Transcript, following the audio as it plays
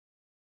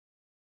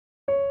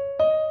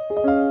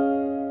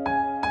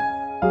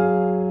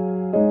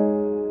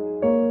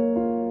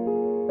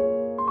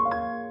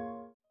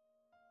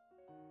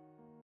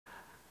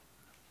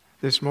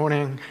This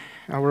morning,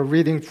 our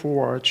reading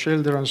for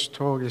children's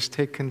talk is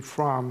taken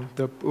from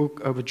the book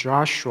of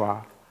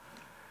Joshua.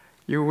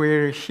 You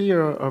will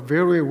hear a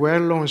very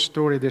well-known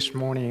story this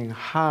morning,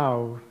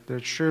 how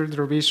the children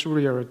of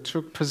Israel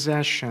took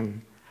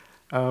possession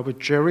of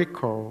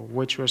Jericho,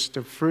 which was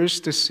the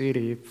first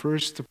city,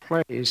 first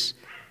place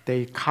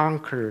they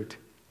conquered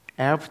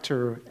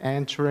after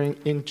entering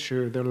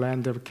into the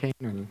land of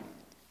Canaan.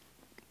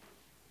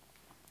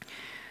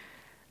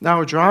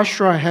 Now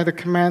Joshua had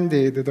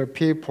commanded the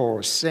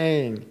people,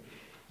 saying,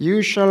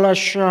 "You shall not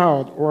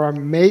shout or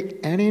make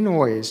any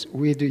noise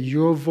with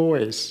your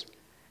voice,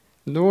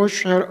 nor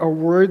shall a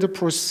word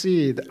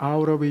proceed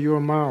out of your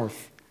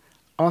mouth,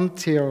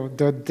 until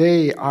the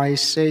day I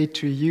say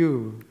to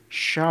you,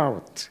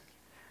 shout.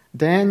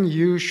 Then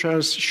you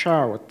shall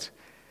shout."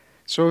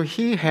 So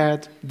he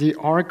had the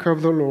ark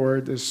of the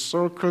Lord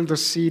circle the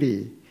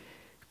city,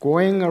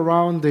 going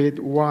around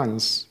it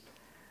once.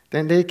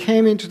 Then they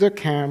came into the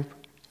camp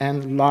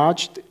and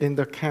lodged in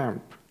the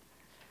camp.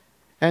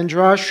 And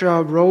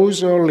Joshua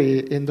rose early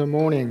in the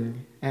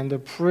morning, and the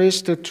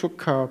priest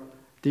took up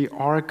the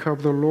ark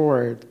of the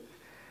Lord.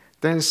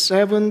 Then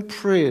 7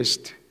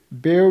 priests,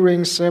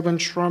 bearing 7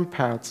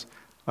 trumpets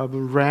of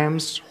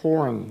ram's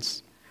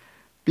horns,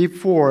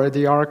 before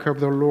the ark of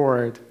the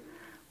Lord,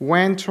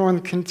 went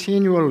on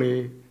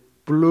continually,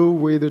 blew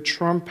with the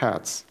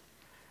trumpets.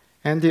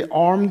 And the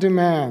armed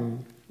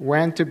men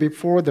went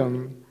before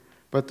them,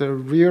 but the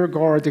rear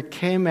guard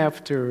came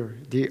after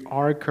the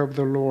ark of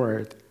the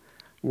Lord,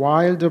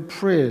 while the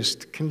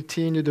priest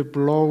continued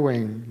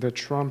blowing the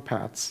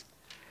trumpets.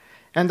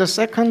 And the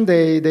second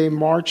day they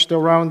marched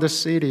around the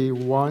city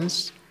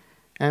once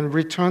and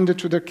returned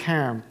to the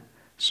camp.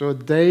 So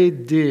they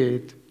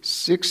did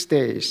 6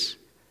 days.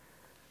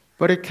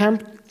 But it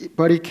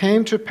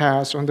came to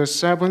pass on the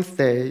 7th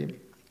day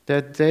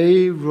that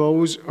they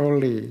rose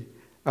early,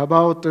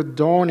 about the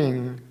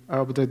dawning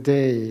of the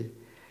day,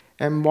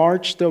 and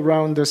marched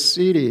around the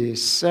city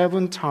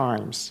 7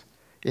 times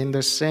in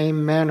the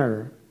same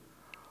manner.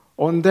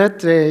 On that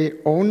day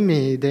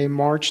only they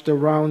marched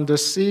around the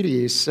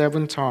city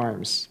 7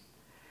 times.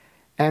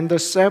 And the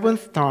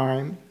 7th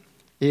time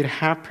it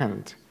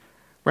happened,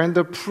 when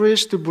the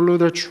priest blew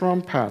the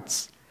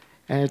trumpets,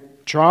 and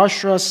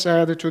Joshua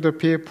said to the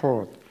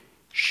people,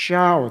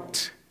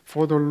 "Shout,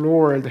 for the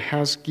Lord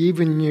has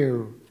given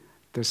you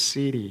the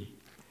city."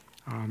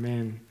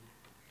 Amen.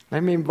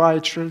 Let me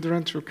invite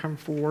children to come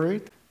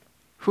forward.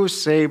 Who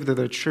saved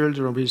the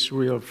children of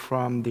Israel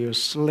from their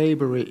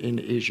slavery in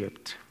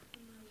Egypt?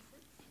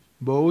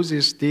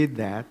 Moses did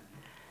that.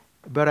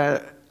 But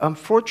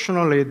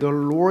unfortunately, the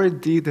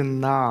Lord did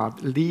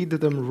not lead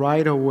them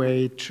right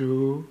away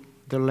to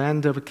the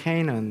land of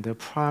Canaan, the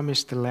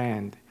promised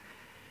land.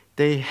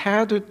 They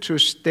had to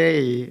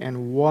stay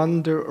and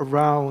wander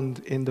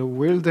around in the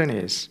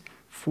wilderness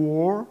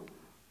for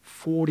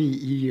 40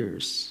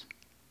 years.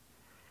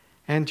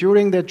 And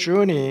during that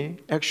journey,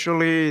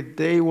 actually,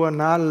 they were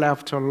not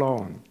left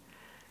alone,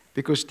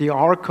 because the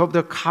Ark of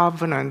the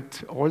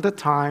Covenant all the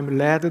time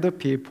led the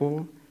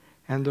people,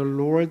 and the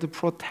Lord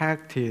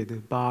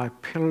protected by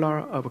pillar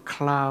of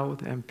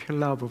cloud and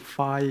pillar of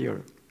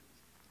fire.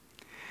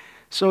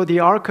 So the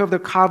Ark of the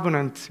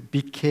Covenant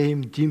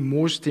became the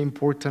most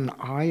important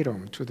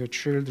item to the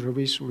children of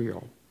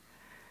Israel.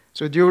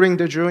 So during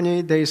the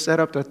journey, they set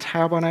up the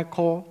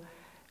tabernacle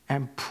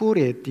and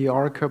put the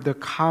Ark of the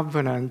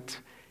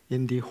Covenant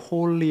in the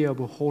Holy of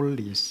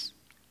Holies.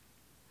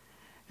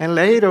 And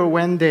later,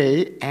 when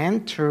they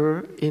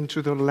enter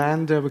into the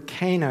land of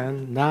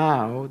Canaan,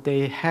 now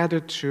they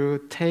had to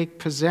take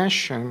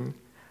possession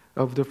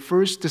of the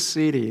first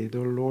city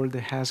the Lord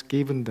has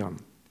given them.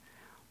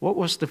 What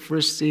was the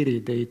first city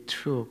they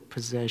took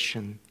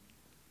possession?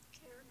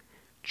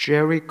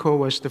 Jericho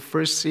was the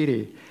first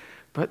city,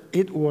 but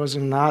it was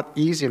not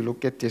easy.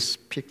 Look at this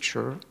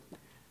picture.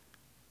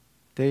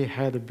 They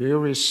had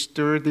very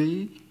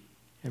sturdy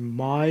and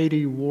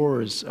mighty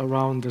walls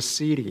around the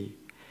city.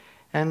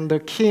 And the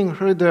king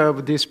heard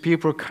of these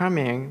people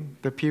coming,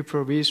 the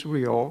people of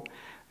Israel.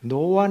 No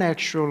one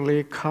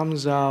actually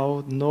comes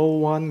out, no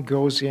one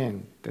goes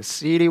in. The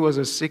city was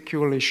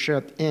securely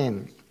shut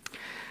in.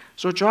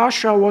 So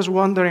Joshua was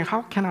wondering,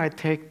 how can I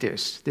take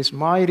this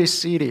mighty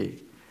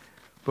city?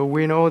 But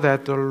we know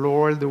that the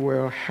Lord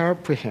will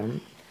help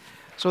him.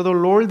 So the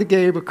Lord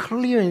gave a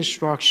clear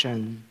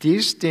instruction.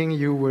 This thing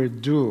you will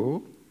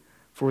do.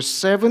 For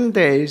 7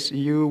 days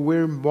you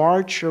will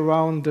march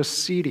around the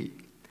city.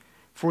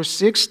 For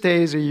 6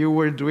 days you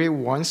will do it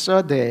once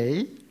a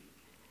day.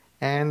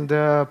 And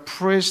the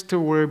priest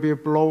will be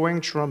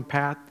blowing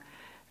trumpet.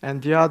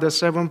 And the other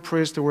 7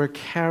 priests were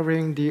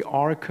carrying the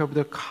Ark of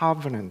the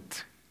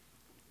Covenant.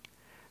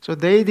 So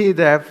they did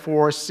that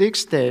for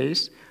 6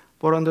 days.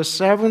 But on the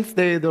 7th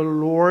day the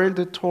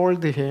Lord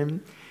told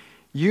him,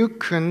 "You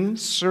can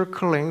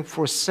circling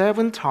for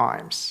 7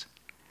 times.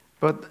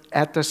 But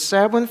at the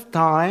 7th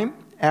time,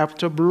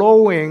 after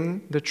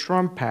blowing the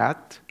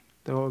trumpet,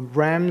 the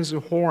ram's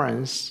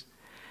horns,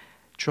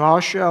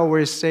 Joshua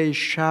will say,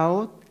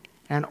 'Shout,'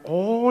 And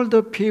all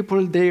the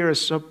people there are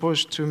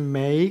supposed to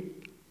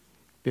make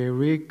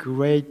very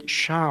great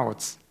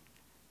shouts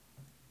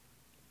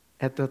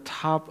at the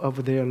top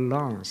of their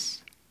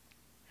lungs.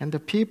 And the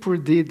people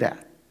did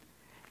that.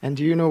 And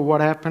do you know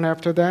what happened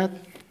after that?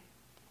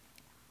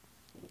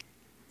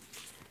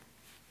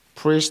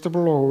 Priests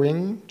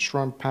blowing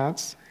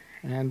trumpets,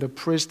 and the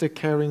priest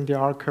carrying the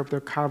Ark of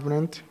the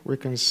Covenant. We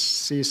can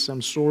see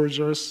some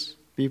soldiers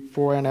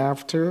before and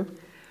after.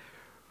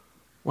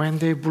 When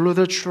they blew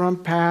the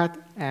trumpet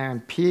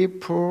and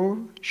people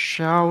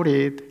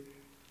shouted,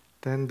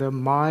 then the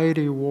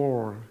mighty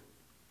wall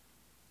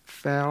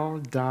fell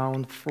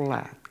down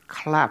flat,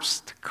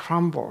 collapsed,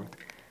 crumbled.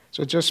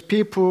 So just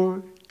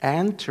people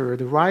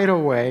entered right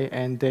away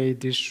and they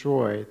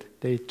destroyed.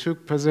 They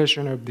took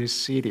possession of this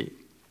city.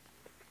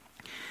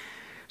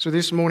 So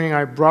this morning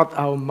I brought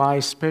out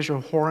my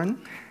special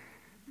horn,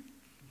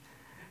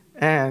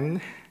 and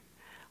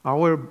I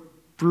will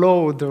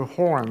blow the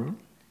horn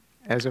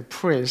as a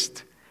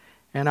priest,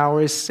 and I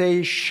will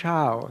say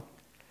shout.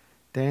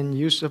 Then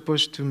you're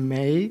supposed to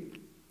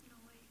make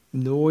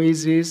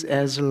noises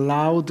as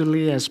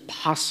loudly as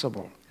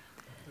possible.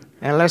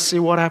 And let's see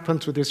what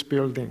happened to this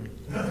building.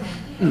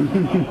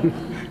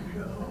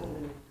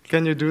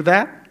 Can you do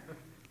that?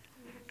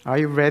 Are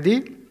you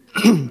ready?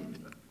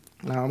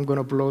 Now I'm going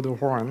to blow the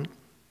horn.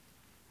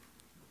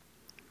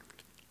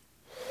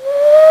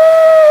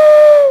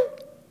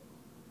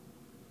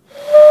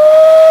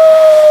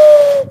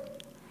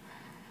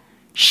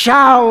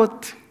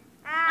 Shout!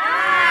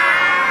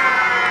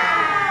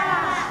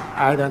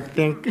 I don't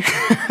think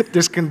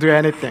this can do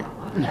anything.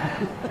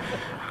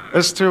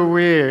 It's too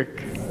weak.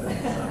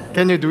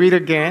 Can you do it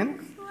again?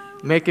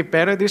 Make it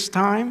better this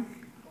time?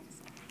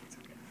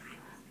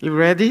 You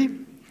ready?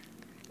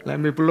 Let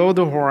me blow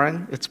the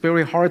horn. It's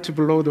very hard to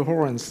blow the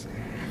horns.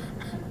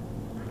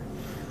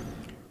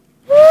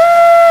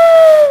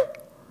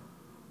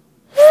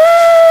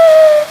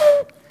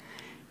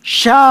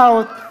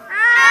 Shout!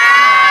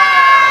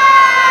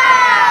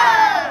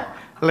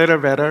 A little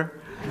better.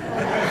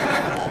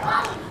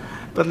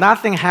 But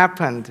nothing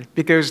happened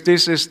because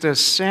this is the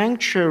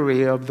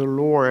sanctuary of the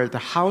Lord, the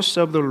house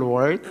of the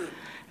Lord,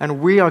 and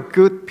we are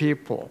good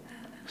people.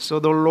 So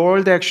the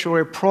Lord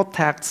actually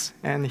protects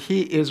and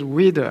He is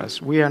with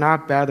us. We are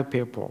not bad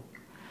people.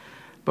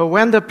 But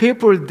when the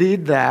people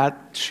did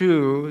that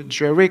to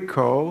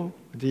Jericho,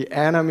 the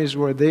enemies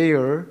were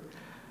there,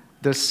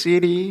 the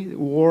city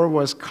wall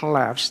was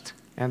collapsed,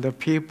 and the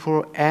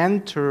people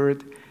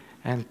entered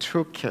and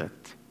took it.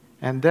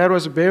 And that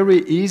was a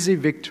very easy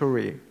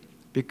victory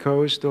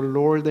because the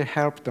Lord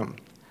helped them.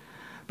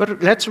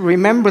 But let's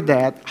remember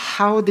that.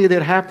 How did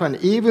it happen?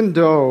 Even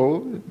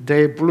though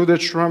they blew the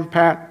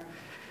trumpet,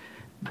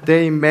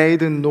 they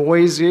made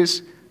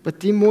noises, but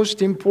the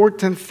most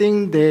important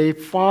thing they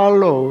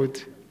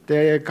followed,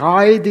 they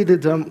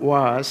guided them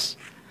was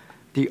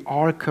the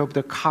Ark of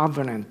the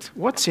Covenant.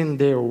 What's in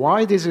there?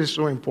 Why this is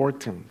so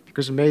important?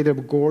 Because made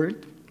of gold?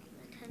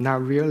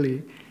 Not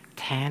really.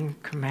 10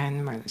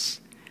 Commandments,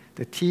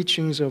 the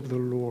teachings of the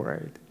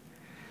Lord.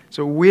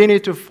 So we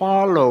need to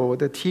follow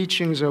the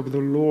teachings of the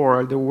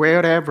Lord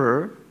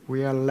wherever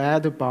we are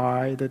led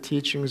by the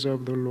teachings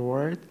of the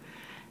Lord,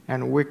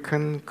 and we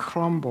can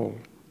crumble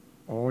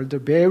all the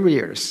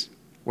barriers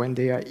when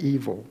they are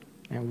evil,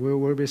 and we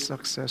will be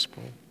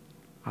successful.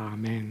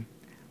 Amen.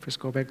 Please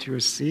go back to your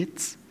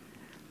seats.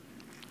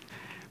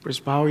 Please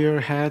bow your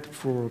head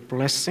for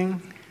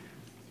blessing.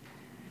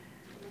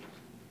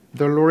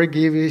 The Lord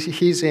gives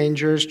His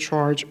angels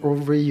charge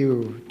over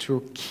you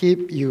to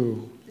keep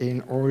you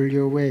in all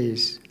your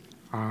ways.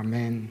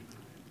 Amen.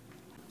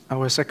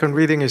 Our second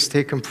reading is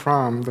taken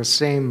from the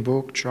same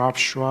book,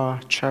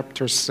 Joshua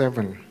chapter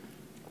 7.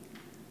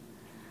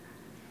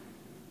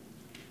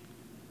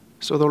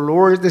 So the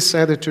Lord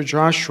said to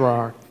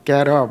Joshua,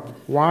 "Get up.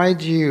 Why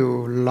do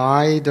you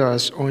lie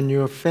thus on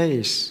your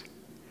face?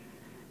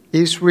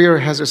 Israel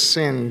has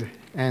sinned,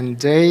 and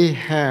they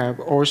have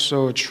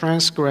also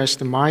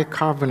transgressed my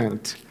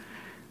covenant,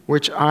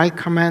 which I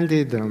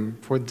commanded them,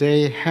 for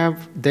they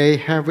have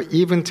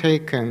even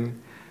taken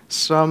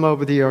some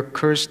of the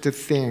accursed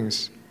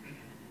things,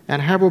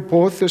 and have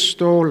both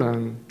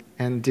stolen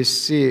and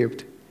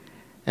deceived,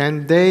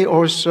 and they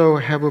also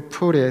have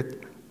put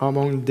it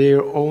among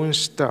their own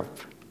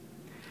stuff.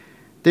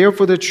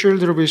 Therefore the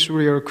children of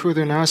Israel could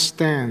not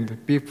stand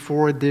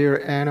before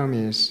their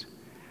enemies,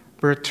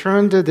 but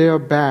turned their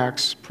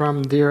backs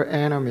from their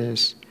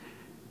enemies,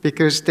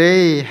 because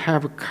they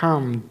have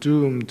come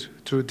doomed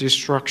to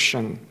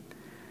destruction.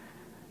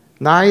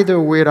 Neither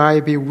will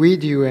I be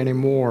with you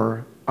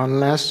anymore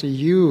unless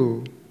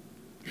you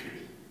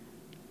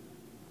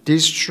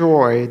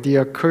destroy the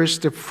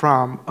accursed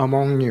from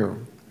among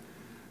you.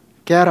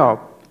 Get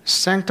up,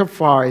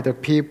 sanctify the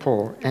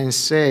people, and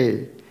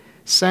say,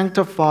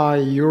 sanctify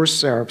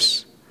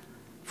yourselves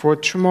for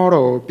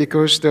tomorrow,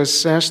 because thus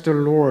says the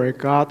Lord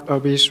God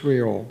of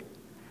Israel,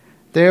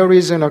 there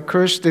is an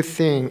accursed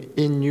thing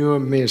in your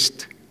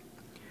midst.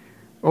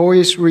 O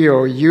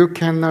Israel, you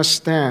cannot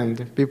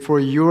stand before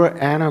your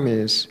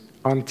enemies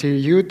until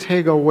you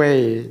take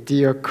away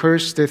the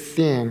accursed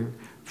thing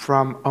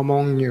from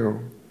among you.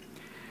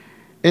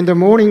 In the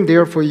morning,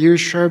 therefore, you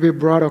shall be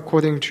brought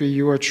according to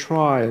your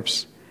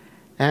tribes,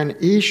 and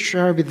it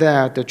shall be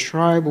that the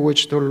tribe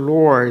which the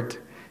Lord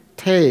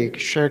take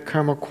shall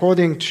come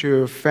according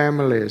to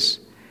families,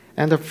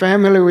 and the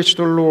family which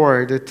the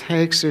Lord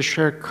takes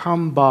shall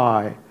come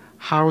by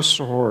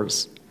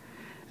households,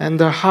 and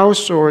the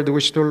household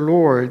which the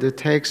Lord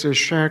takes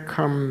shall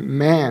come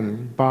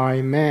man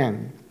by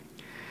man.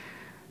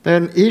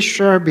 Then it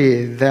shall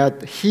be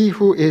that he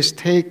who is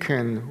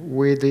taken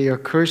with the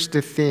accursed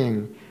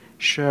thing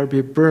shall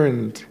be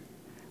burned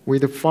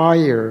with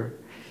fire,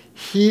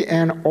 he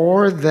and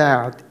all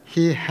that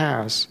he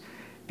has,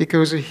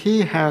 because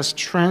he has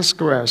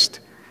transgressed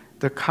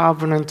the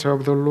covenant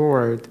of the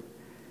Lord,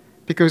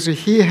 because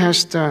he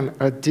has done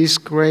a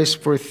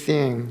disgraceful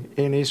thing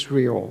in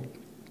Israel.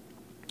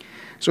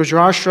 So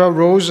Joshua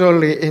rose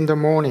early in the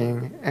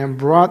morning and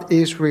brought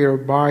Israel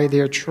by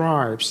their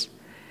tribes,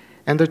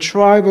 and the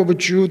tribe of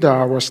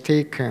Judah was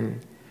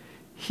taken.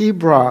 He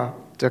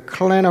brought the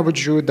clan of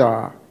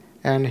Judah,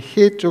 and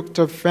he took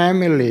the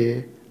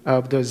family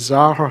of the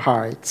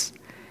Zarhites,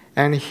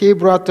 and he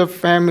brought the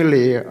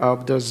family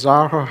of the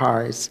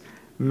Zarhites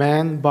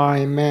man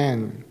by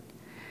man.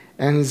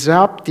 And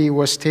Zabdi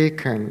was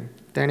taken.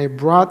 Then he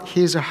brought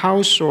his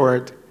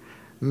household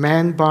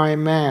man by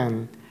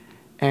man,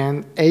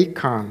 and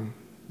Achan,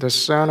 the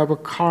son of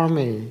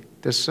Carmi,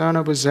 the son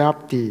of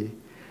Zabdi,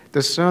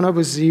 the son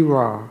of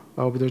Zerah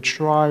of the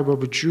tribe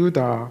of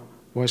Judah,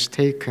 was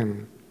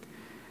taken.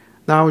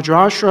 Now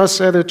Joshua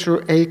said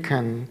to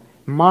Achan,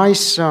 "My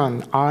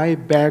son, I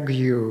beg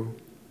you,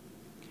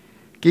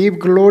 give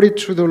glory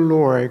to the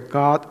Lord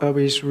God of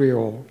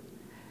Israel,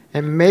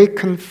 and make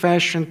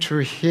confession to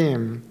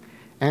him,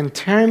 and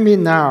tell me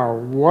now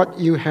what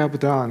you have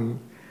done.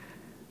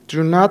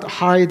 Do not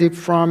hide it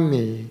from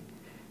me."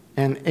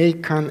 And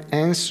Achan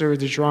answered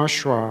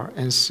Joshua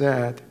and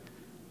said,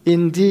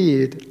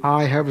 "Indeed,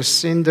 I have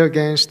sinned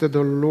against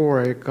the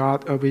Lord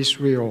God of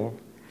Israel.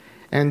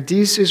 And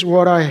this is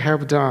what I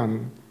have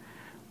done.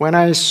 When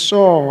I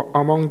saw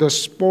among the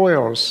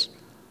spoils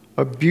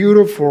a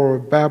beautiful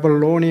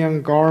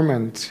Babylonian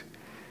garment,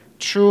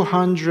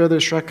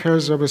 200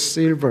 shekels of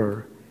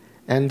silver,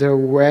 and a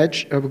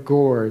wedge of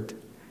gold,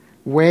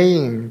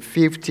 weighing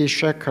 50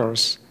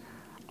 shekels,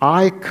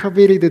 I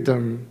coveted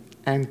them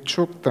and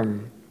took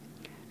them.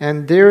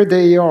 And there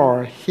they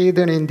are,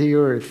 hidden in the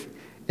earth,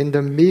 in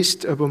the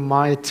midst of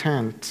my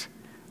tent,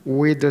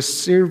 with the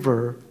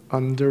silver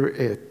under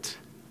it."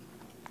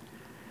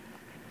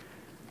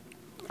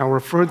 Our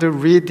further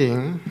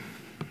reading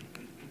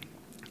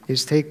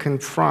is taken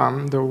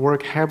from the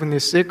work Heavenly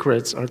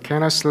Secrets,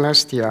 Arcana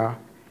Celestia,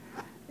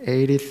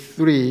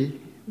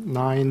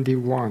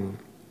 8391.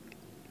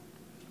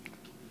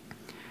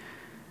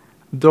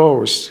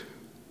 Those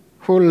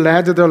who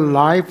led the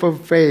life of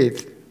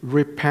faith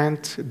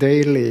repent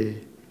daily.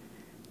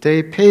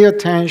 They pay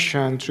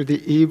attention to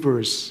the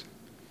evils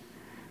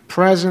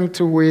present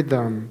with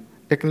them,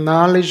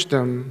 acknowledge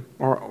them,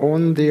 or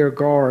on their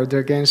guard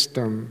against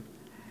them,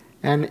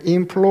 and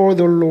implore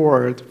the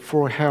Lord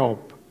for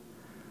help.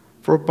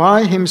 For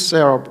by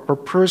himself a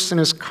person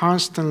is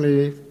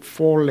constantly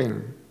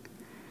falling,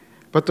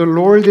 but the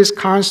Lord is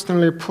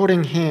constantly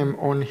putting him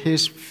on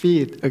his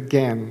feet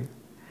again.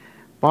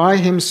 By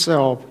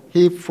himself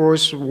he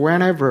falls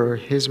whenever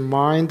his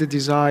mind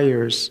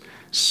desires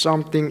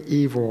something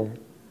evil,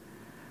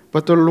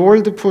 but the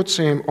Lord puts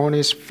him on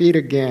his feet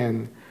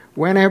again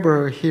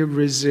whenever he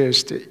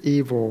resists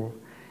evil,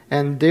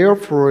 and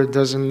therefore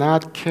does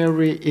not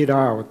carry it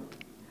out.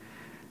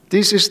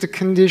 This is the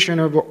condition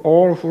of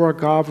all who are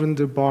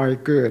governed by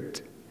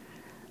good.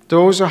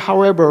 Those,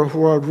 however,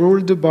 who are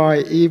ruled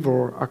by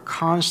evil are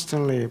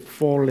constantly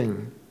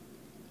falling.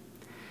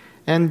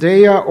 And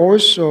they are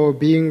also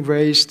being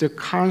raised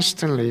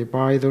constantly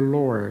by the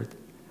Lord.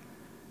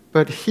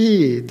 But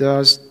he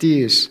does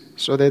this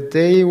so that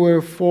they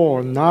will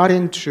fall not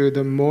into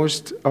the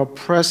most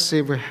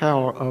oppressive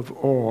hell of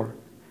all,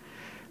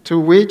 to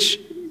which,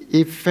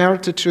 if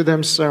felt to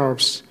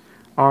themselves,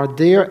 are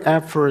their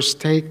efforts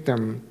take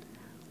them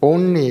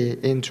only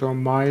into a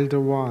milder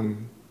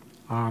one.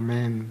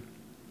 Amen.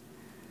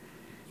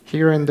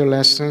 Here end the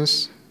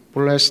lessons.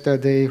 Blessed are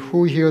they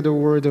who hear the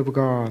word of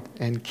God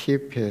and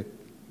keep it.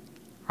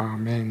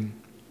 Amen.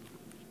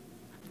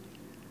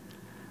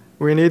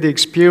 We need the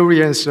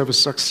experience of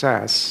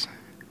success.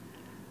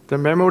 The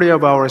memory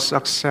of our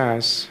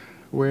success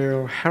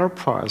will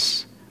help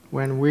us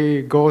when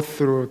we go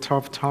through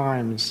tough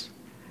times,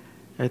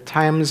 at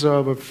times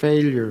of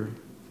failure,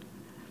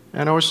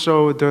 and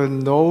also the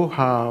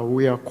know-how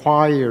we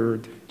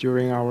acquired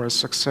during our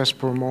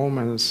successful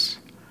moments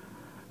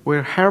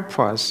will help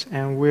us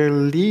and will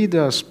lead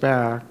us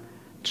back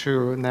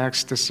to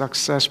next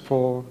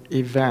successful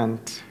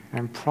event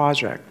and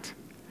project.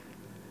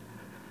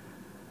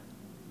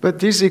 But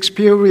this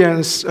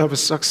experience of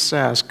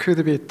success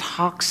could be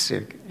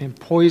toxic and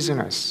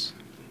poisonous.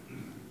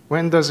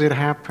 When does it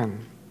happen?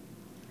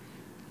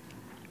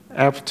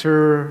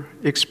 after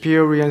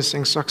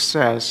experiencing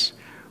success,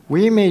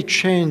 we may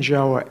change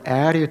our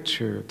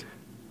attitude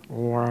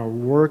or our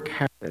work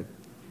habit.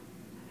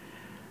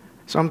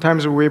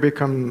 Sometimes we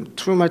become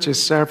too much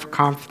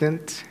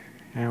self-confident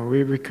and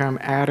we become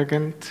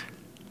arrogant,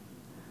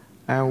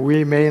 and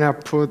we may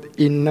not put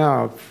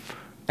enough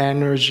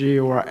energy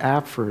or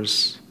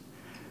efforts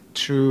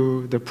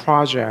to the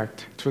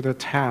project, to the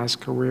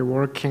task we're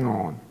working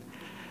on,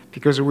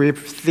 because we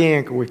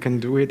think we can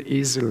do it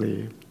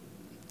easily.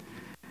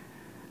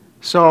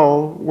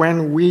 So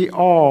when we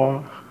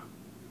are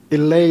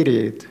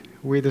elated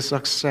with the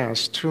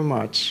success too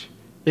much,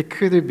 it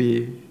could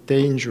be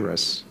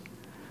dangerous.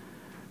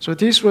 So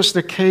this was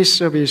the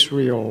case of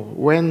Israel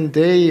when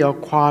they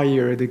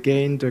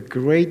gained a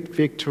great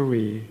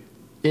victory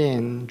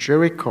in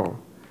Jericho,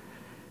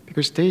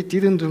 because they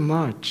didn't do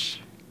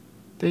much.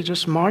 They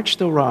just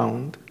marched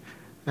around,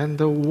 and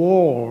the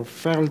wall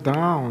fell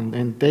down,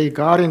 and they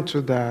got into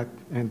that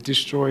and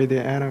destroyed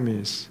the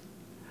enemies.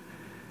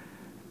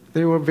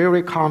 They were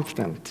very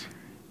confident,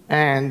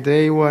 and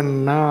they were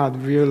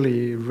not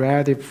really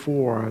ready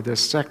for the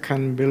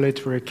second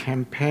military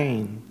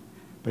campaign.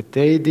 But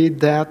they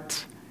did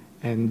that,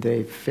 and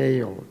they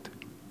failed.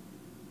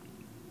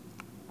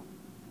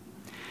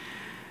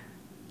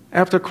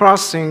 After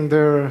crossing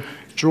the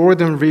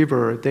Jordan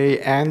River, they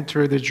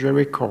entered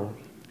Jericho.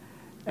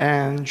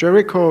 And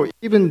Jericho,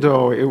 even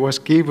though it was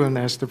given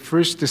as the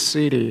first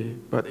city,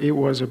 but it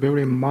was a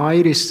very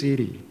mighty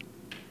city.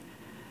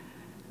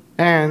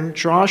 And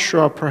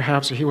Joshua,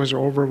 perhaps he was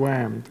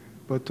overwhelmed,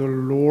 but the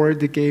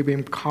Lord gave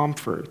him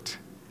comfort.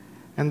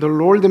 And the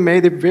Lord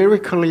made it very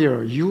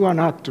clear, you are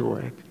not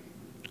doing it.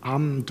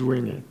 I'm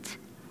doing it.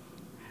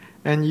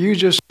 And you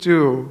just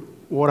do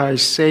what I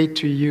say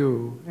to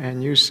you,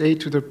 and you say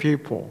to the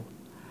people.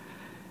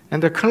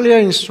 And the clear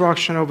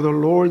instruction of the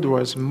Lord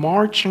was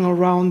marching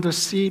around the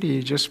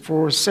city just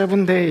for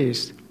 7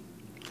 days.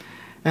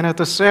 And at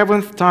the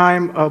seventh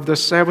time of the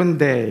seventh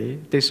day,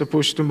 they're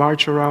supposed to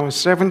march around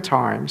 7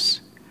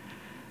 times.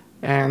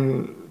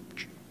 And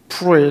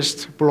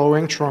priests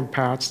blowing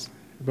trumpets.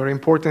 The very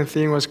important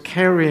thing was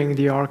carrying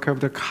the Ark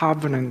of the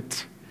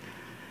Covenant.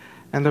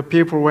 And the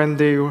people, when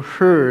they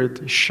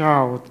heard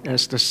shout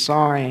as the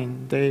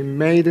sign, they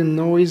made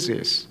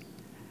noises.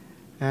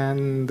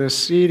 And the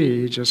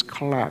city just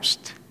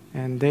collapsed.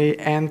 And they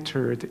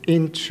entered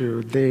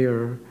into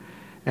there.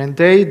 And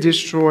they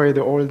destroyed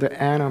all the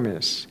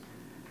enemies.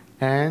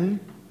 And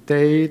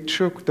they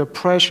took the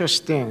precious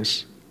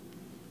things.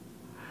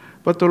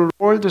 But the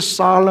Lord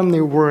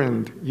solemnly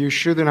warned, you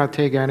should not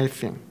take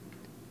anything.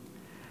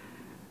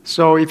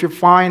 So if you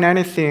find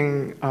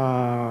anything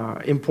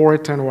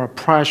important or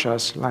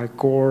precious, like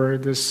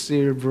gold,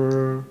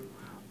 silver,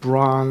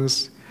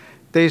 bronze,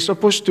 they're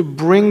supposed to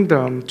bring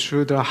them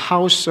to the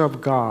house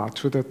of God,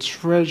 to the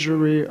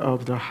treasury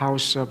of the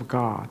house of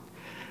God.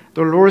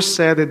 The Lord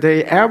said that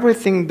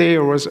everything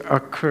there was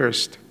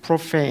accursed,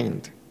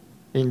 profaned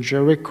in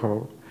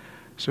Jericho,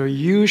 so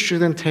you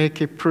shouldn't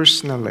take it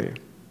personally.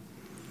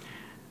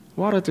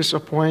 What a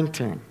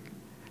disappointing.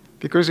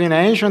 Because in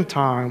ancient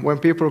time, when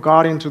people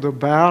got into the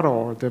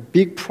battle, the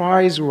big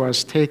prize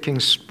was taking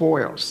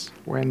spoils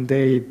when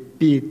they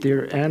beat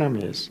their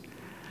enemies.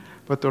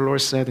 But the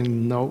Lord said,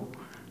 no.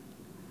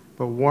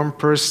 But one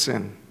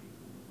person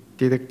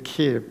did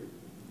keep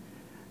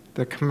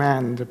the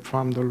command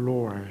from the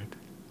Lord.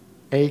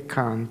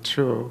 Achan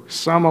took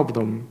some of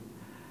them,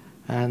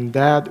 and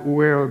that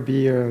will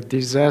be a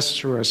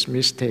disastrous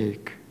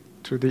mistake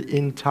to the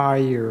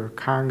entire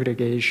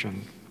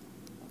congregation.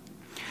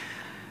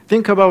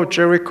 Think about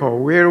Jericho,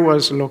 where it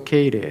was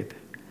located.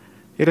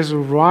 It is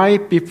right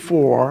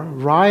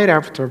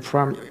after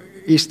from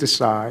east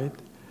side,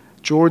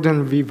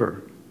 Jordan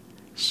River.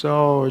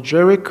 So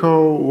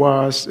Jericho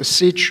was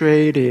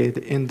situated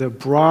in the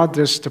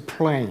broadest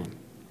plain.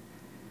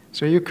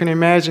 So you can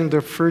imagine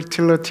the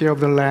fertility of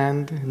the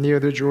land near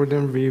the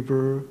Jordan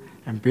River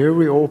and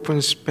very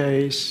open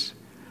space.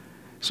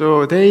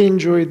 So they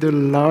enjoyed the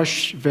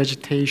lush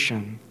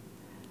vegetation.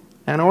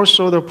 And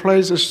also the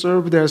place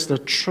served as the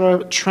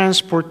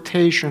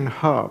transportation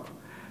hub.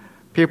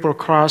 People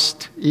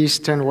crossed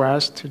east and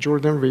west,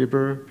 Jordan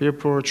River.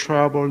 People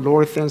traveled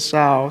north and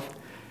south.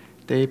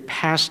 They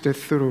passed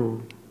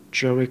through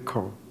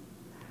Jericho.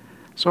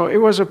 So it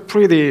was a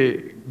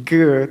pretty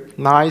good,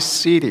 nice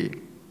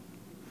city.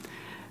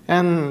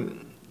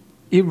 And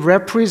it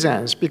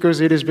represents,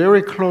 because it is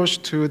very close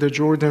to the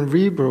Jordan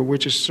River,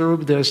 which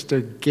served as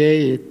the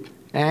gate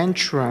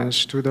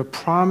entrance to the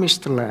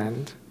promised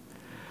land.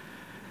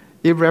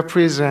 It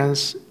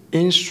represents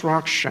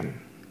instruction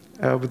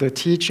of the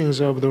teachings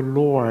of the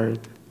Lord,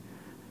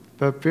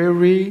 but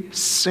very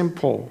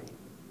simple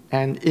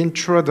and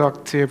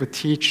introductive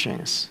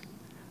teachings.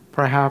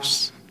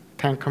 Perhaps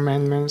 10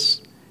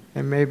 Commandments,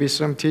 and maybe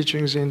some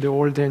teachings in the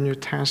Old and New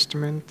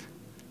Testament.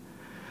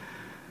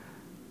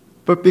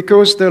 But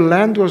because the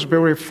land was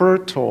very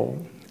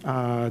fertile,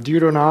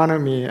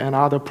 Deuteronomy and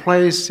other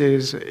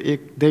places,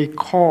 they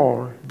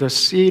call the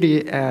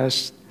city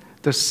as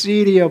the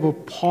city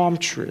of palm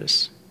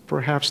trees.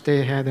 Perhaps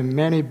they had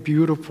many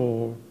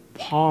beautiful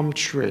palm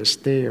trees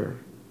there.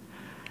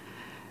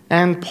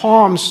 And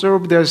palm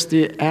served as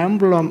the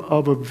emblem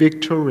of a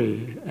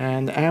victory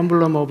and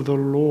emblem of the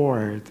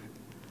Lord.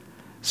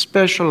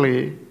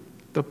 Especially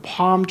the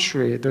palm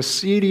tree, the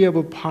city of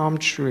a palm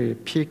tree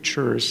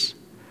pictures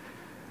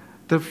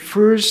the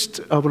first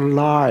of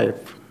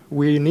life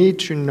we need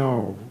to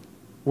know,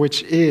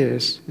 which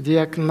is the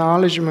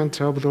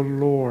acknowledgement of the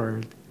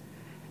Lord.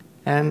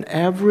 And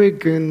every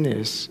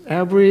goodness,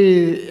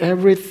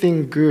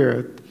 everything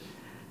good,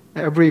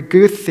 every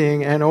good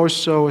thing, and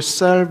also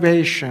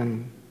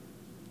salvation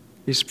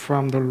is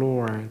from the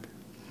Lord.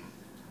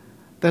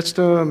 That's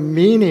the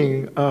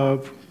meaning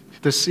of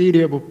the city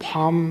of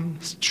palm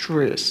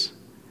trees.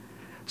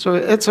 So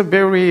it's a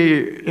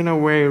very, in a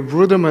way,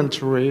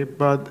 rudimentary,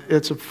 but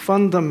it's a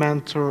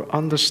fundamental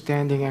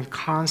understanding and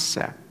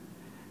concept.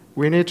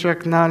 We need to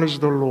acknowledge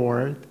the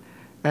Lord,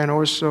 and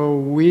also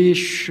we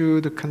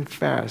should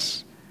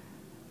confess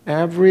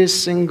every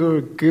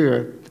single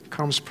good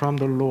comes from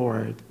the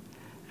Lord,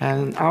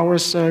 and our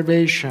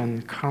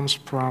salvation comes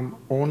from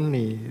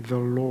only the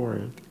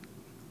Lord.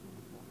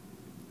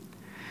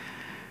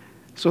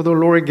 So the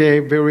Lord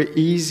gave very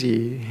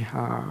easy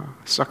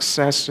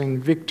success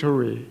and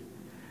victory.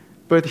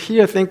 But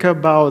here, think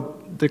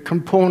about the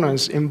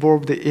components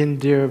involved in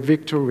their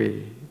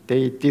victory.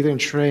 They didn't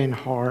train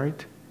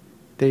hard.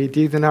 They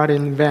did not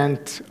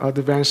invent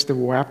advanced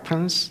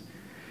weapons.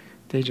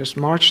 They just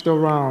marched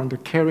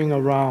around, carrying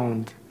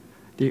around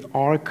the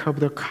Ark of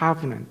the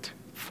Covenant,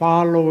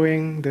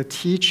 following the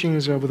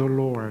teachings of the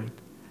Lord.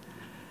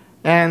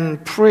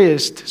 And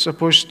priests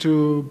supposed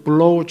to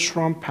blow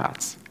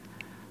trumpets.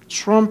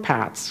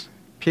 Trumpets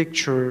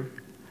picture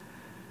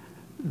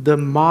the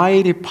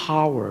mighty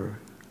power,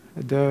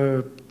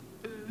 the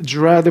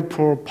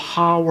dreadful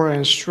power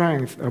and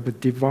strength of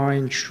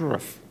divine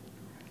truth.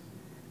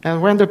 And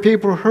when the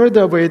people heard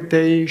of it,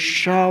 they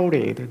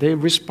shouted, they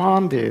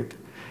responded.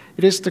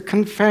 It is the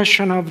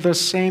confession of the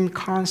same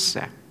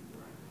concept,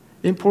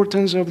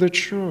 importance of the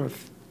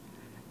truth,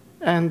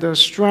 and the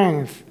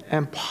strength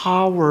and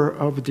power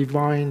of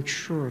divine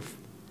truth.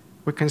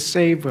 We can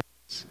save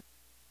us.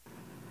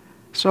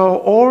 So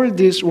all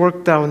this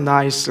worked out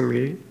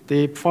nicely.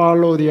 They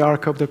followed the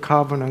Ark of the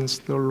Covenants,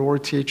 the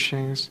Lord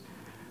teachings.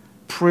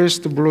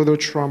 Priest blew the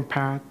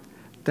trumpet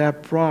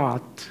that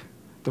brought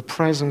the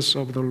presence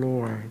of the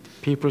Lord,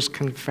 people's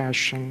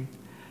confession.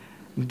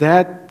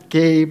 That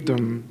gave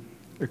them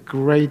a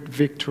great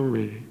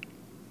victory.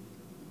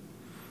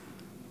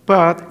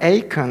 But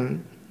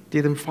Achan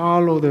didn't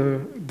follow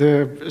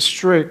the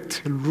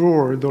strict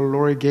rule the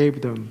Lord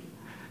gave them.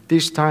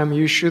 This time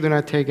you should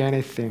not take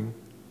anything.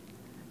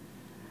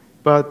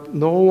 But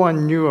no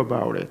one knew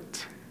about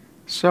it.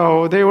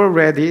 So they were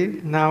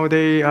ready. Now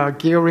they are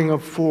gearing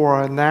up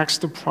for a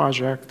next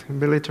project,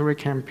 military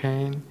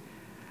campaign,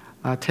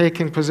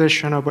 taking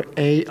possession of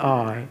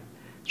Ai.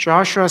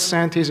 Joshua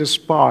sent his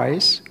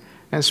spies,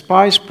 and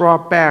spies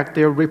brought back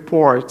their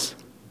reports.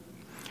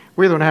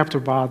 We don't have to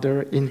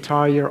bother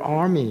entire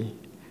army.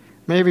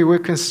 Maybe we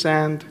can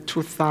send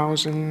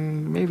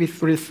 2,000, maybe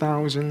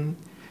 3,000,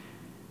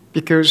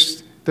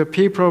 because the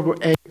people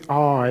of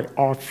Ai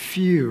are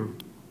few.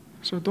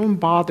 So don't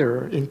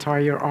bother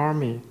entire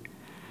army.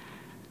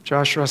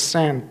 Joshua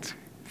sent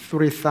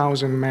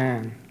 3,000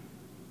 men.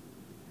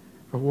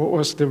 But what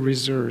was the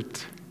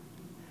result?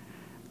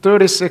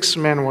 36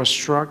 men were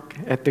struck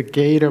at the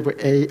gate of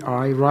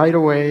Ai right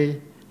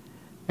away,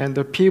 and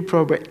the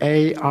people of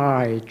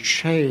Ai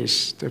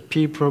chased the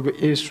people of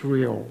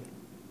Israel,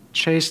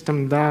 chased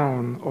them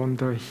down on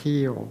the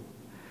hill.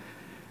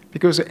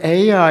 Because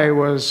Ai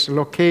was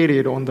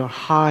located on the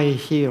high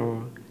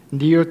hill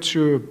near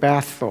to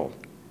Bethel.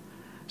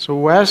 So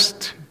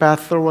West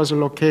Bethel was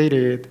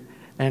located,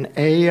 and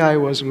Ai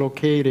was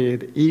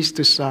located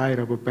east side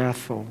of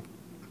Bethel.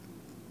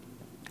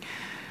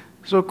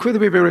 So it could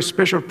be a very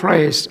special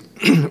place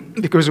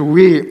because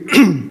we,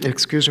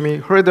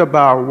 heard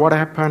about what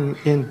happened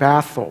in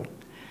Bethel.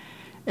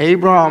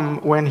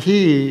 Abram, when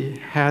he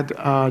had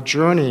a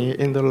journey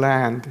in the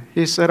land,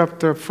 he set up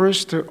the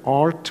first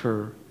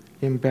altar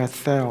in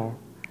Bethel.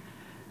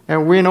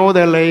 And we know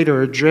that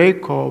later,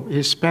 Jacob,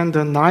 he spent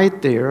the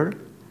night there,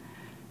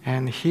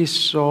 and he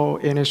saw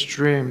in his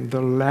dream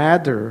the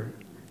ladder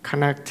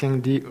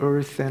connecting the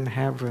earth and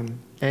heaven.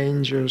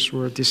 Angels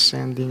were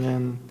descending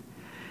and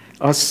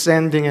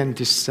ascending and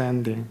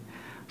descending.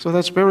 So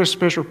that's a very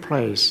special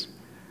place.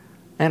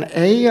 And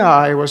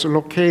Ai was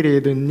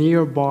located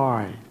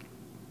nearby.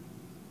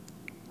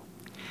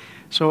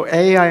 So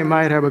Ai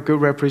might have a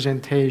good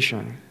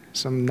representation,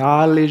 some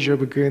knowledge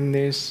of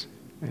goodness,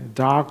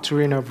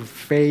 doctrine of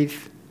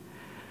faith,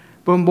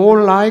 but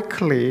more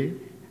likely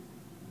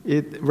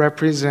it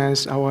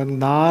represents our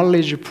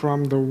knowledge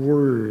from the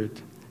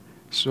Word.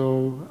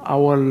 So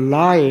our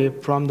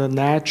life from the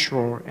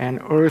natural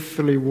and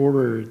earthly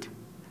world.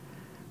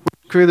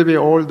 Which could be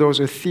all those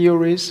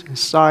theories,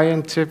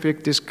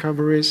 scientific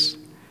discoveries,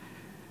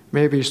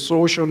 maybe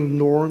social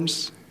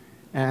norms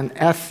and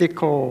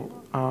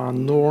ethical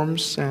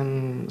norms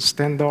and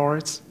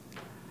standards.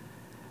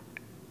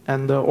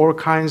 and all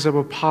kinds of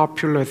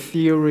popular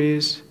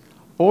theories.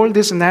 All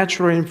this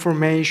natural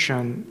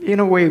information, in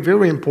a way,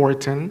 very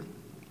important.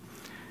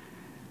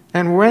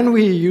 And when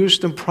we use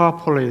them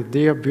properly,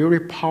 they are very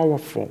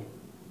powerful.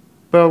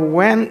 But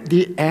when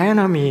the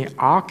enemy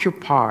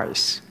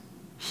occupies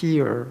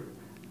here,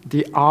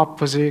 the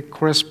opposite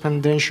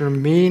correspondential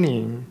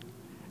meaning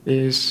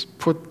is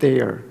put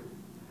there.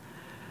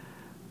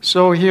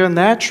 So here,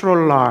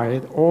 natural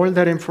light, all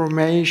that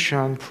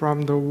information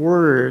from the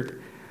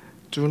Word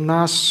do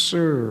not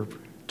serve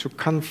to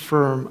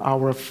confirm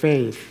our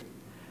faith.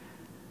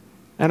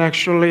 And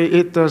actually,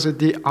 it does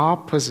the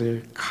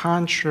opposite,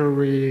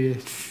 contrary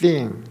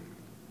thing.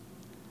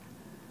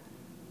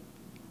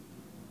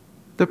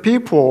 The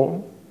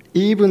people,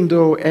 even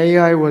though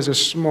Ai was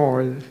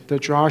small, the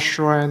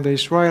Joshua and the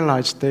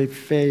Israelites, they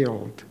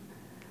failed.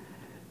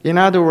 In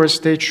other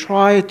words, they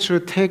tried to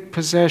take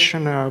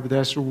possession of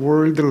this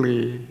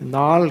worldly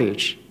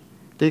knowledge.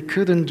 They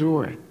couldn't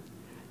do it.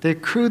 They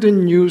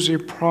couldn't use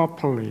it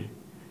properly.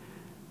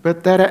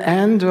 But that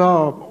ended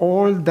up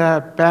all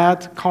that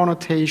bad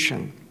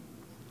connotation.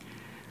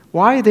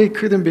 Why they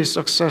couldn't be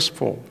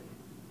successful?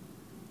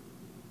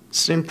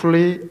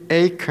 Simply,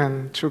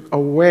 Achan took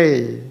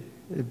away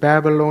a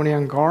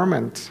Babylonian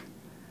garment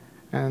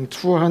and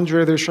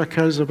 200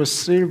 shekels of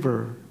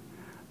silver,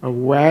 a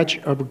wedge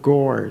of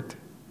gold.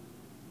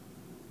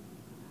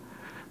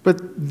 But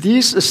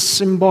these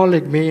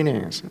symbolic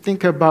meanings,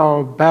 think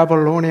about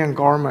Babylonian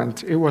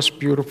garment. It was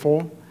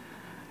beautiful.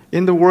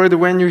 In the word,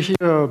 when you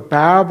hear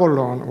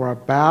Babylon or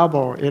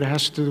Babel, it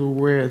has to do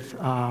with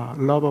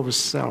love of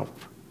self.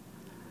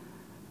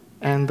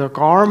 And the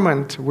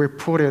garment, we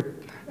put it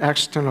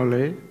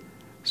externally.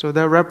 So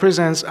that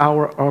represents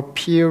our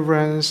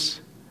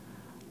appearance,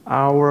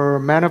 our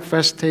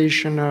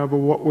manifestation of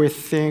what we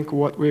think,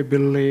 what we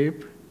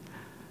believe.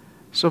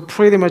 So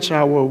pretty much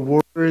our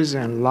words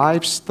and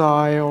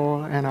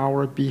lifestyle and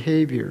our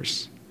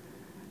behaviors.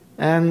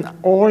 And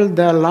all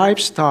that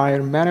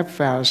lifestyle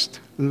manifests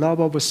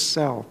love of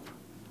self.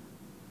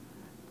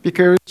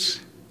 Because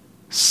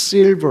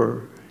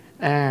silver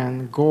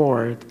and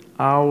gold,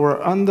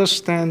 our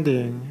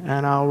understanding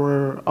and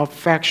our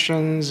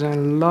affections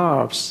and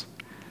loves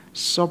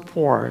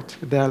support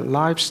that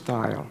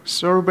lifestyle,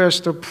 serve as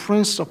the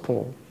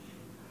principle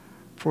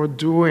for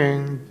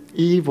doing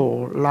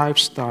evil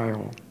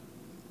lifestyle.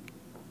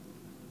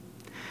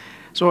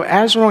 So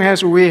as long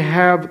as we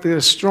have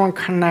the strong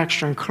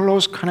connection,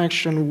 close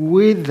connection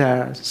with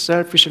that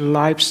selfish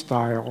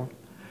lifestyle,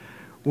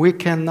 we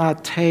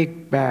cannot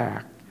take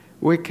back.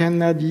 We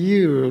cannot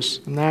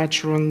use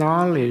natural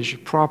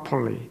knowledge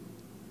properly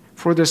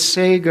for the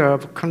sake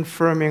of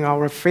confirming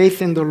our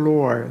faith in the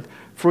Lord.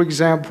 For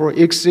example,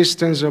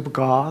 existence of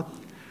God,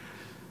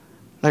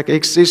 like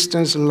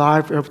existence,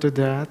 life after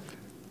death,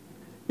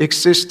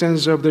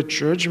 existence of the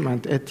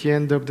judgment at the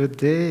end of the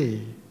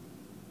day.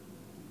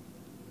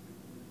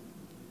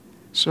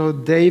 So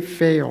they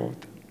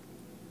failed,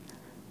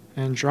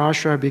 and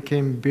Joshua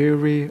became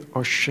very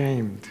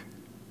ashamed.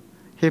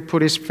 He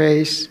put his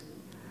face,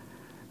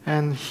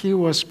 and he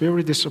was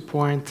very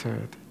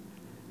disappointed,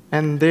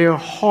 and their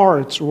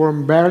hearts were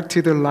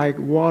melted like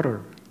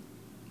water.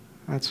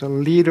 That's a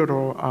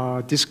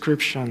literal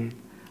description,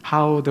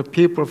 how the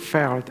people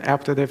felt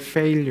after their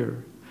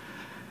failure.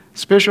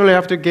 Especially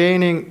after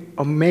gaining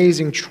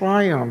amazing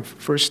triumph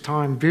first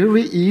time,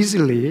 very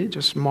easily,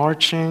 just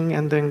marching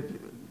and then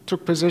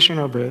took possession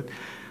of it.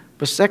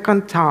 But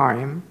second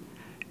time,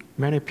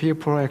 many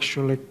people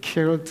actually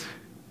killed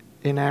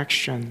in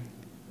action,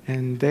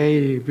 and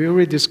they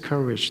very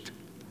discouraged.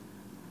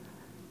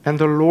 And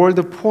the Lord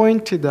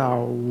pointed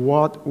out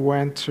what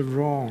went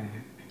wrong.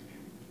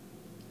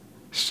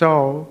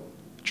 So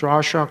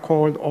Joshua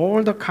called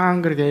all the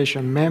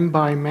congregation, man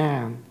by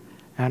man,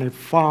 and he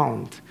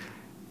found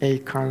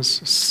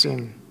Achan's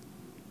sin.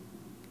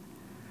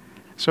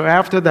 So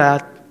after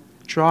that,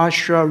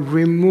 Joshua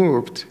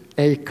removed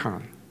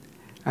Achan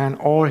and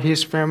all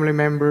his family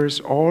members,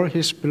 all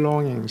his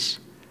belongings.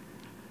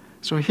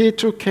 So he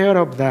took care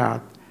of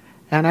that.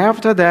 And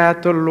after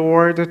that, the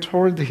Lord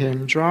told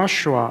him,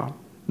 Joshua,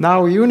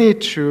 now you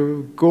need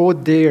to go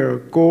there,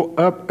 go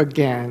up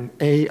again,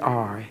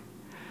 Ai.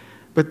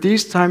 But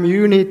this time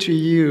you need to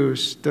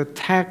use the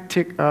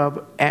tactic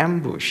of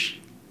ambush.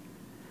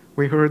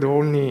 We heard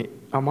only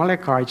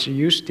Amalekites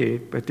used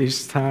it, but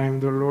this time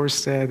the Lord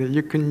said that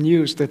you can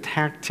use the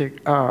tactic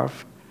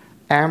of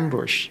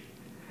ambush.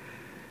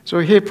 So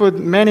he put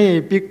many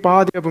big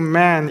body of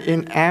men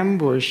in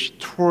ambush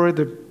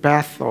toward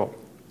Bethel.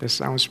 That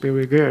sounds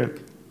very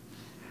good.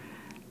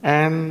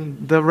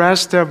 And the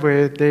rest of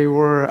it, they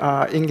were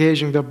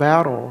engaging the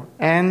battle,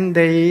 and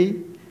they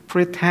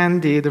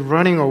pretended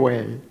running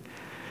away.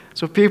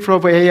 So people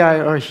of Ai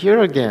are here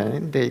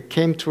again. They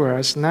came to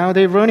us. Now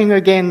they're running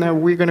again. Now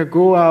we're going to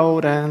go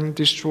out and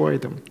destroy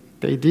them.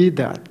 They did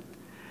that.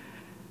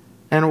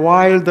 And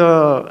while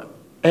the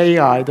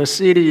Ai, the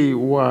city,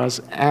 was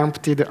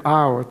emptied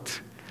out,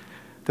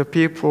 the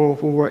people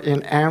who were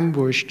in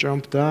ambush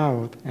jumped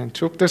out and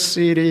took the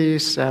city,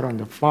 set on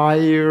the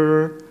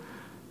fire.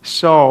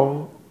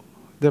 So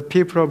the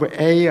people of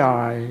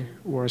Ai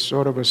were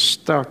sort of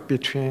stuck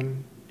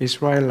between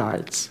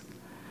Israelites.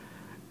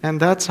 And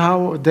that's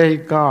how they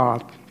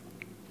got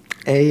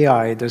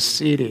Ai, the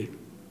city.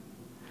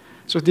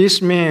 So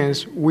this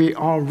means we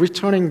are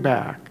returning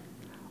back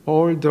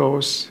all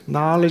those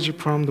knowledge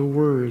from the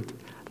Word,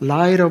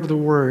 light of the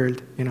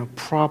Word in a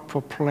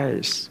proper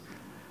place,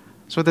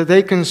 so that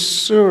they can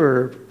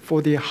serve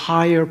for the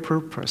higher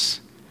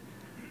purpose,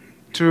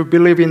 to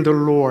believe in the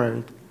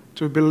Lord,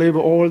 to believe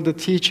all the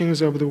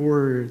teachings of the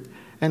Word,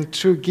 and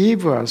to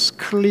give us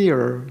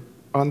clear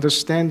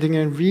understanding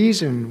and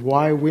reason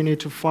why we need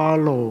to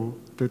follow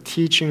the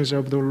teachings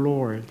of the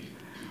Lord,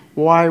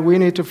 why we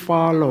need to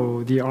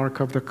follow the Ark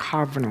of the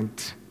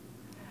Covenant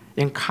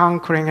in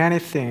conquering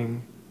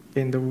anything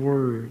in the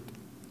Word.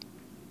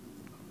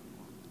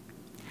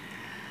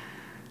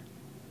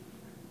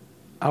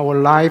 Our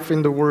life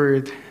in the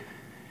Word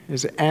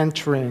is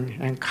entering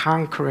and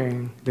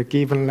conquering the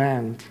given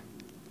land.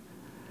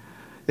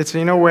 It's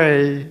in a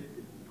way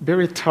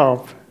very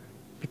tough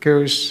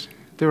because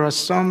there are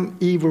some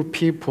evil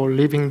people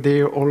living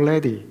there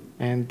already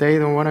and they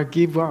don't want to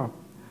give up.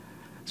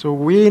 So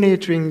we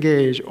need to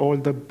engage all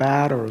the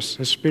battles,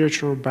 the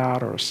spiritual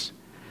battles.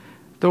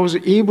 Those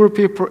evil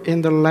people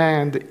in the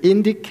land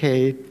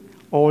indicate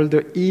all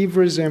the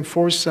evils and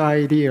false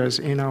ideas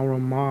in our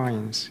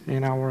minds,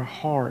 in our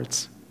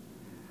hearts.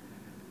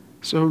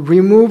 So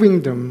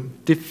removing them,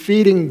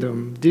 defeating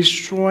them,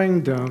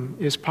 destroying them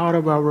is part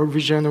of our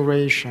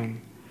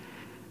regeneration.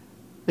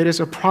 It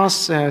is a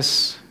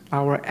process,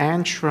 our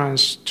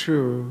entrance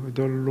to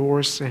the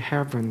Lord's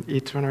heaven,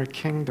 eternal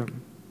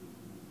kingdom.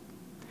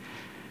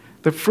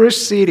 The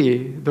first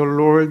city the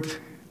Lord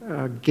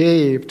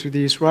gave to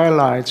the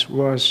Israelites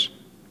was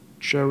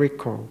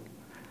Jericho.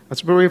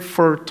 It's a very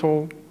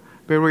fertile,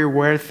 very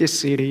wealthy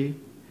city,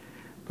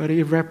 but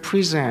it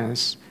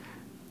represents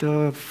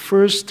the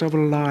first of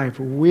life.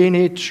 We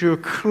need to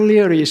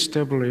clearly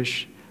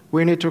establish,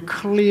 we need to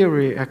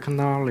clearly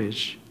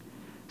acknowledge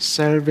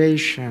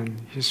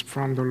salvation is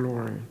from the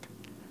Lord.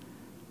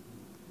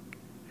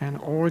 And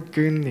all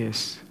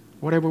goodness,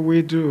 whatever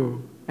we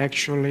do,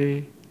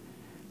 actually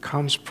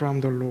comes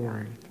from the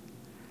Lord.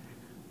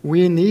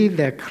 We need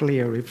that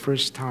clearly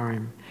first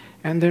time.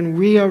 And then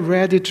we are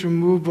ready to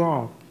move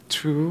up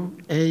to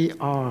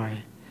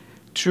AI,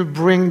 to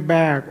bring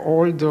back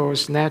all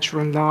those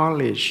natural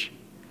knowledge,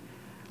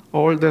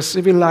 all the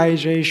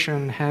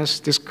civilization has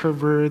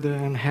discovered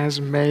and has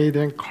made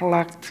and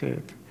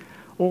collected,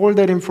 all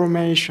that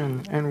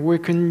information, and we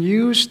can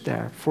use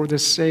that for the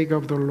sake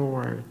of the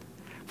Lord,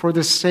 for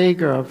the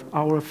sake of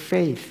our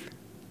faith.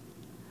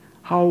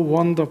 How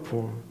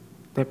wonderful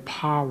the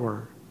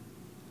power.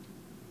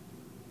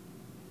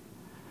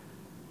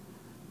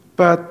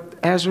 But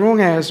as long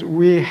as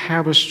we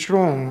have a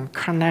strong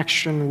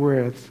connection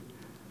with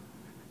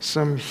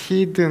some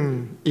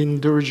hidden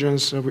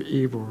indulgence of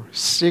evil,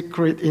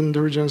 secret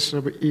indulgence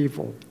of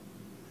evil,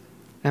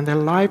 and the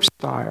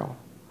lifestyle,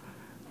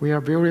 we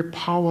are very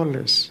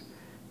powerless.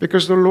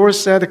 Because the Lord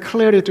said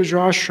clearly to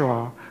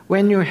Joshua,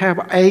 when you have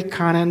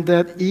Achan and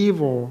that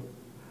evil,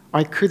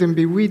 I couldn't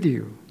be with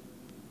you.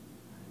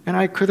 And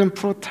I couldn't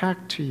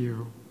protect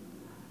you.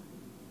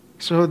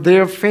 So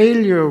their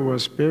failure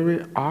was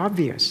very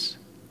obvious.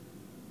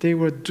 They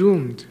were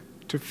doomed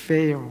to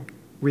fail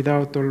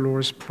without the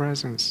Lord's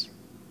presence.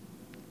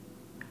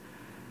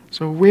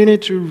 So we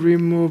need to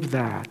remove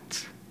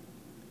that.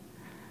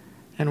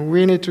 And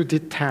we need to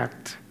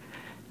detect.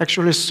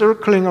 Actually,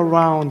 circling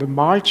around,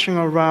 marching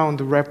around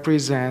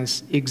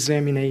represents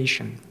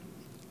examination.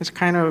 It's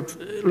kind of,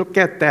 look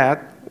at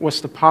that.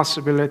 What's the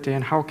possibility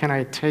and how can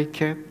I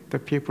take it? The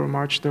people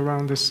marched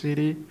around the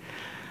city.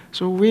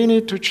 So we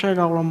need to check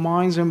our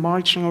minds and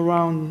marching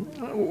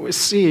around,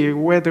 see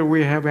whether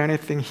we have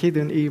anything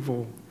hidden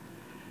evil,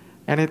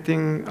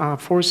 anything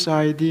false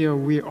idea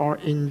we are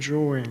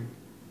enjoying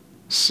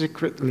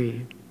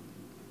secretly.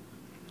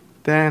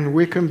 Then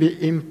we can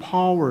be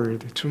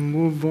empowered to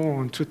move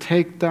on, to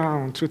take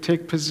down, to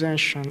take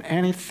possession,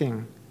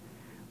 anything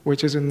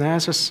which is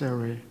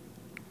necessary.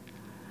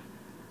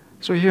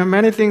 So here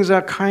many things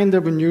are kind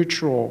of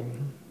neutral.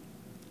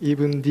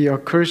 Even the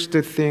accursed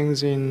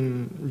things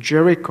in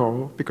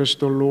Jericho, because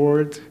the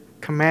Lord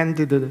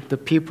commanded the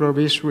people of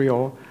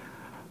Israel,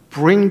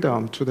 bring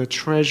them to the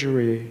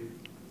treasury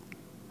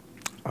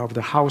of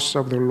the house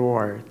of the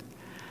Lord.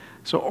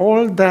 So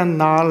all that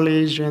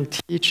knowledge and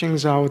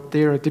teachings out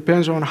there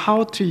depends on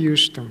how to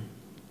use them.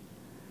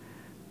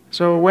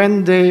 So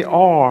when they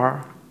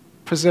are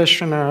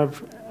possession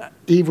of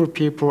evil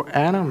people,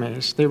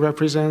 enemies, they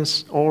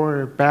represent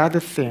all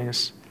bad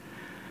things.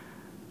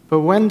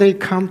 But when they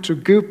come to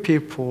good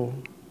people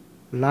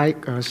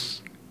like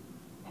us,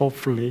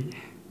 hopefully,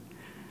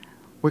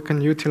 we can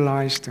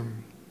utilize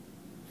them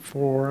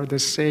for the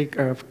sake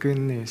of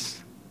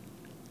goodness.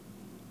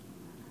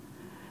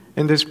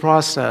 In this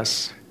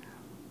process,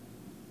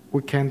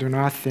 we can do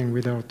nothing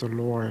without the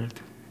Lord,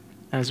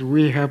 as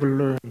we have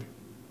learned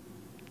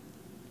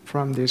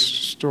from this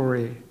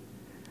story.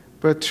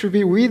 But to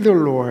be with the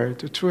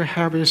Lord, to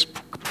have His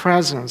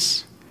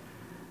presence,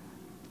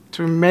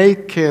 to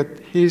make it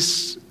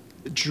His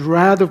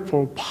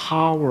dreadful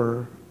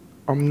power,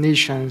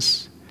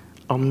 omniscience,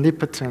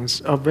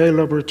 omnipotence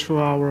available to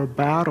our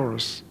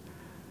battles.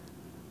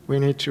 We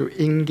need to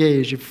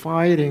engage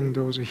fighting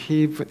those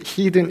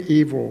hidden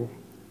evil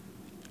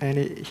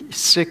and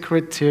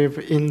secretive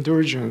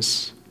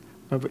indulgence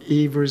of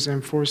evils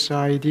and false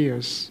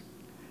ideas.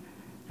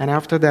 And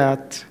after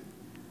that,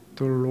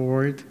 the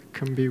Lord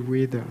can be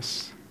with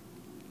us.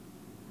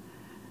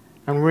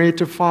 And we need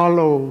to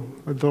follow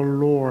the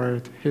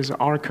Lord, His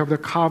Ark of the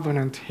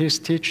Covenant, His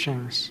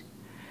teachings.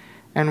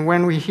 And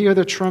when we hear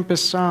the trumpet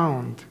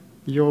sound,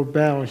 your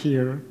bell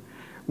here,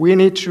 we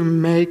need to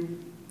make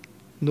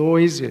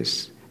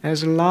noises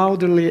as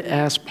loudly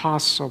as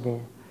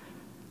possible.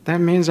 That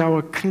means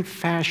our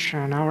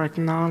confession, our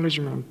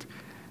acknowledgement.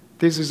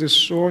 This is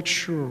so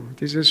true.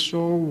 This is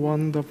so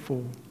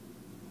wonderful.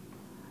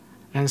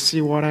 And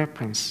see what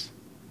happens.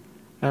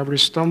 Every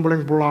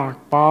stumbling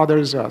block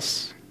bothers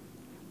us,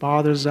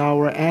 bothers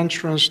our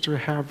entrance to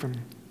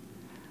heaven,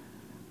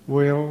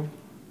 will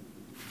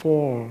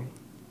fall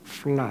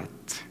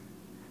flat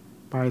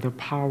by the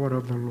power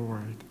of the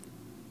Lord.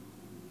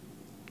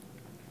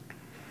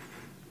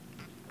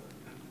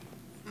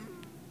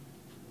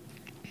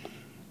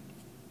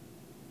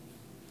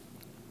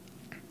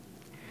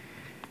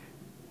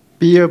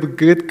 Be of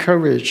good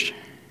courage,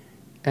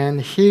 and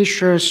He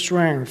shall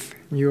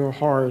strengthen your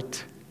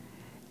heart,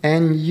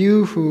 and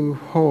you who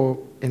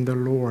hope in the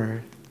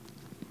Lord.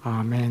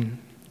 Amen.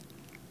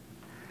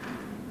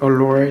 O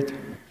Lord,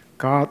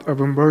 God of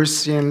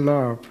mercy and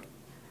love,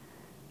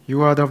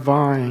 you are the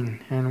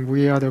vine, and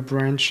we are the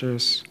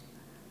branches.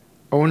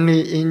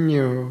 Only in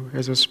you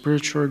is a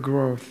spiritual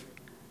growth,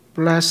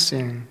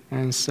 blessing,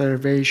 and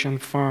salvation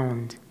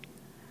found.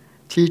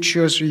 Teach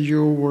us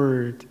your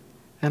word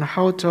and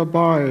how to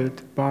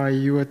abide by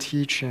your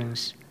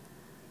teachings,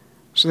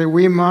 so that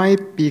we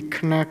might be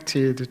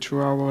connected to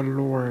our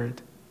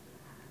Lord.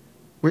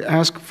 We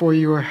ask for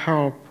your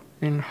help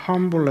in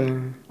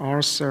humbling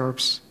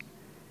ourselves.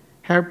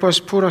 Help us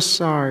put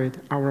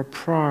aside our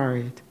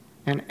pride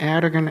and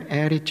arrogant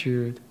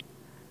attitude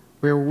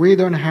where we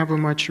don't have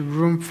much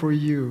room for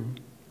you.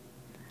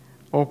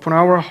 Open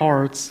our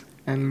hearts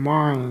and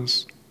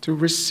minds to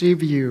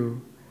receive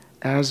you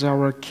as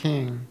our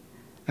King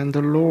and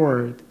the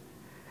Lord,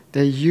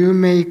 that you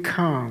may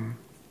come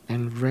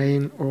and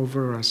reign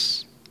over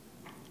us.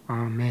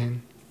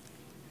 Amen.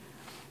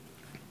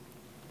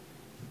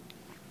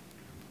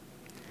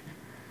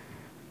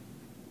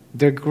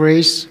 The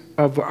grace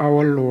of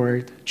our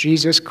Lord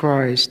Jesus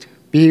Christ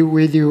be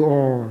with you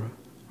all.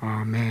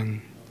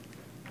 Amen.